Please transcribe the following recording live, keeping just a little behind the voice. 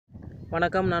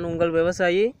வணக்கம், நான் உங்கள்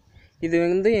விவசாயி. இது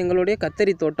வந்து எங்களுடைய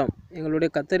கத்தரி தோட்டம். எங்களுடைய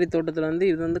கத்தரி தோட்டத்தில் வந்து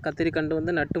இது வந்து கத்தரி கண்டு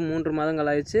வந்து நட்டு 3 மாதங்கள்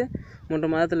ஆயிடுச்சு. 3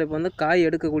 மாதத்தில் இப்போ வந்து காய்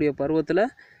எடுக்கக்கூடிய பருவத்தில்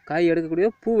காய் எடுக்கக்கூடிய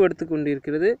பூ எடுத்து கொண்டு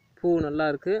இருக்கிறது. பூ நல்லா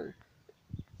இருக்குது.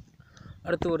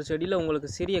 அடுத்து ஒரு செடியில்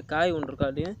உங்களுக்கு சிறிய காய் ஒன்று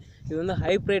இருக்காது. இது வந்து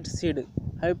ஹைப்ரிட்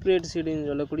சீடுன்னு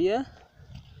சொல்லக்கூடிய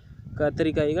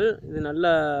கத்திரிக்காய்கள். இது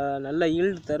நல்ல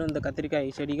ஈல்டு தரும் இந்த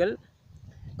கத்திரிக்காய் செடிகள்.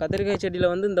 கத்திரிக்காய்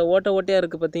செடியில் வந்து இந்த ஓட்டையாக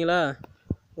இருக்குது பார்த்தீங்களா?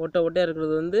 ஓட்டையாக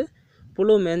இருக்கிறது வந்து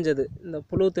புழு மேய்ஞ்சது. இந்த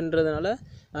புழு தின்றதுனால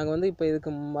நாங்கள் வந்து இப்போ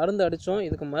இதுக்கு மருந்து அடித்தோம்.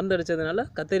 இதுக்கு மருந்து அடித்ததுனால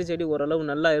கத்திரி செடி ஓரளவு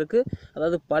நல்லா இருக்குது.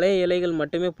 அதாவது பழைய இலைகள்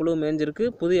மட்டுமே புழு மேய்ஞ்சிருக்கு,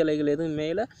 புது இலைகள் எதுவும்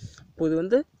மேயலை. இது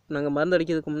வந்து நாங்கள் மருந்து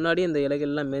அடிக்கிறதுக்கு முன்னாடி இந்த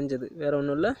இலைகள்லாம் மேய்ஞ்சது, வேறு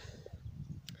ஒன்றும் இல்லை.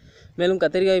 மேலும்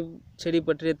கத்திரிக்காய் செடி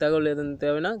பற்றிய தகவல் எதுவும்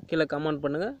தேவைன்னா கீழே கமெண்ட்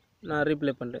பண்ணுங்கள், நான்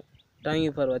ரீப்ளை பண்ணுறேன்.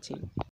 தேங்க்யூ ஃபார் வாட்சிங்.